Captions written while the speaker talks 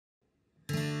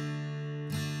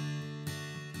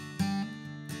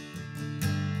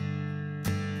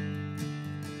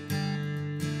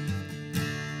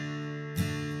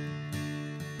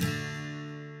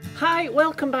Hi,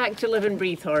 welcome back to Live and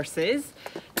Breathe Horses.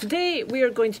 Today we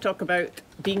are going to talk about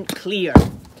being clear.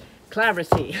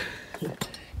 Clarity.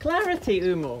 Clarity,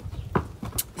 Umo.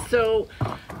 So,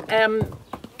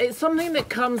 it's something that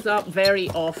comes up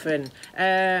very often.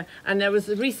 And I was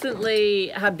recently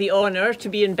had the honour to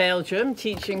be in Belgium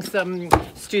teaching some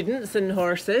students and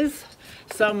horses,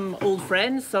 some old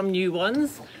friends, some new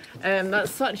ones. That's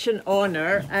such an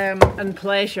honour and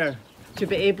pleasure to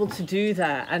be able to do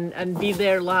that and be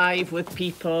there live with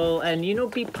people and, you know,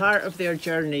 be part of their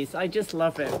journeys. I just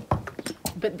love it.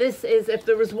 But this is, if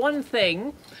there was one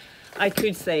thing I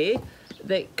could say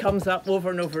that comes up over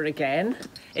and over again,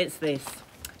 it's this: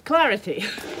 clarity.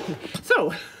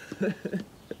 So,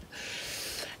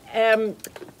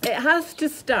 it has to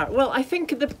start. Well, I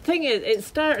think the thing is, it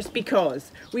starts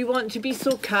because we want to be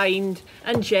so kind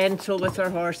and gentle with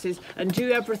our horses and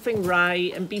do everything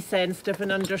right and be sensitive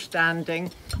and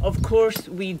understanding. Of course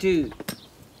we do.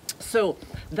 So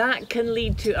that can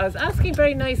lead to us asking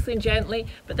very nicely and gently,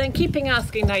 but then keeping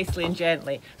asking nicely and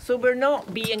gently. So we're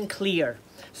not being clear.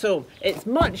 So it's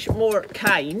much more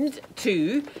kind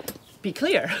to be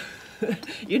clear.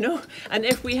 You know, and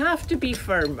if we have to be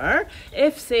firmer,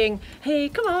 if saying, hey,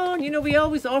 come on, you know, we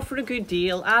always offer a good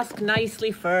deal, ask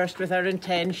nicely first with our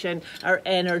intention, our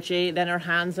energy, then our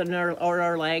hands on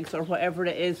our legs or whatever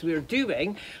it is we're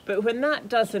doing. But when that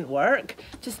doesn't work,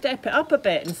 to step it up a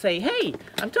bit and say, hey,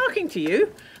 I'm talking to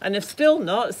you. And if still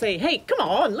not, say, hey, come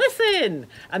on, listen.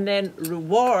 And then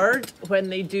reward when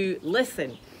they do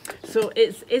listen. So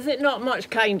is it not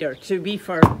much kinder to be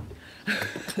firm?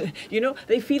 You know,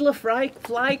 they feel a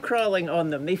fly crawling on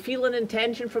them. They feel an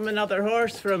intention from another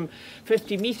horse from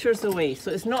 50 meters away.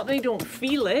 So it's not they don't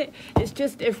feel it. It's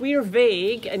just if we're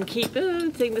vague and keep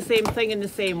saying the same thing in the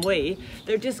same way,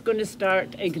 they're just going to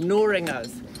start ignoring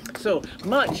us. So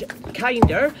much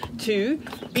kinder to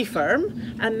be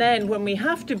firm, and then when we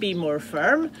have to be more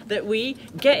firm, that we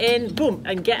get in, boom,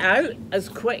 and get out as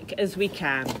quick as we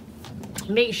can.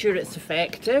 Make sure it's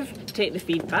effective, take the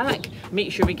feedback,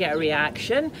 make sure we get a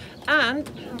reaction, and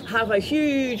have a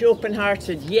huge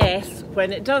open-hearted yes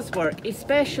when it does work,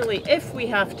 especially if we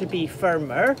have to be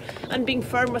firmer, and being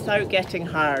firm without getting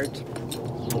hard.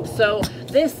 So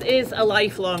this is a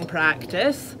lifelong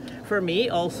practice for me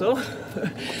also,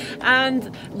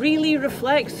 and really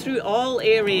reflects through all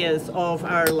areas of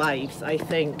our lives, I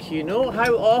think. You know,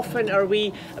 how often are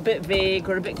we a bit vague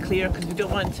or a bit clear because we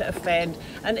don't want to offend?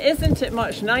 And isn't it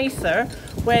much nicer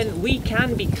when we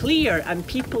can be clear and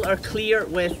people are clear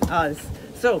with us?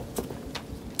 So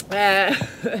I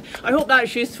hope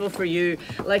that's useful for you.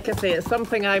 Like I say, it's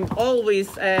something I'm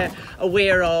always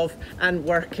aware of and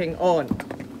working on.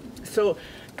 So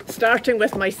starting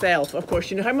with myself, of course,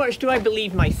 you know, how much do I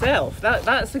believe myself?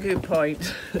 That's a good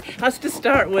point. Has to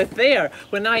start with there.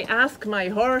 When I ask my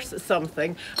horse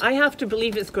something, I have to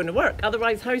believe it's going to work.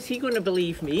 Otherwise, how's he going to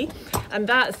believe me? And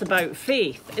that's about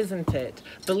faith, isn't it?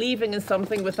 Believing in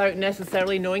something without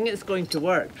necessarily knowing it's going to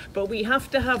work. But we have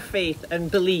to have faith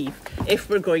and believe if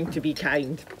we're going to be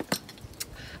kind.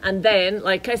 And then,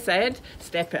 like I said,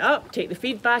 step it up, take the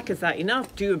feedback, is that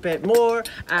enough? Do a bit more,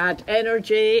 add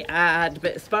energy, add a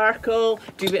bit of sparkle,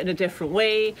 do it in a different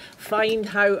way, find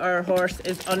how our horse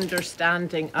is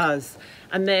understanding us.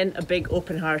 And then a big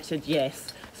open-hearted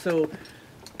yes. So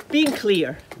being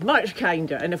clear, much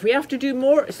kinder. And if we have to do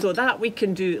more so that we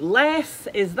can do less,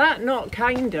 is that not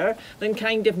kinder than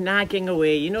kind of nagging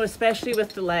away? You know, especially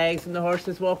with the legs and the horse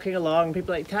is walking along,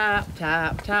 people like tap,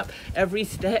 tap, tap, every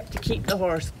step to keep the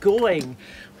horse going,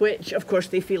 which of course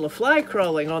they feel a fly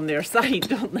crawling on their side,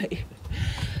 don't they?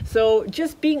 So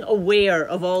just being aware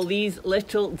of all these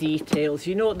little details,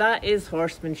 you know, that is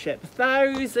horsemanship.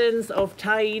 Thousands of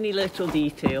tiny little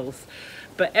details,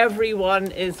 but every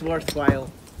one is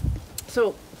worthwhile.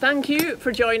 So thank you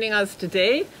for joining us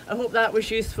today. I hope that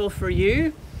was useful for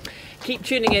you. Keep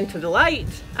tuning into the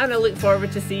light, and I look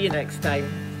forward to see you next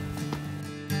time.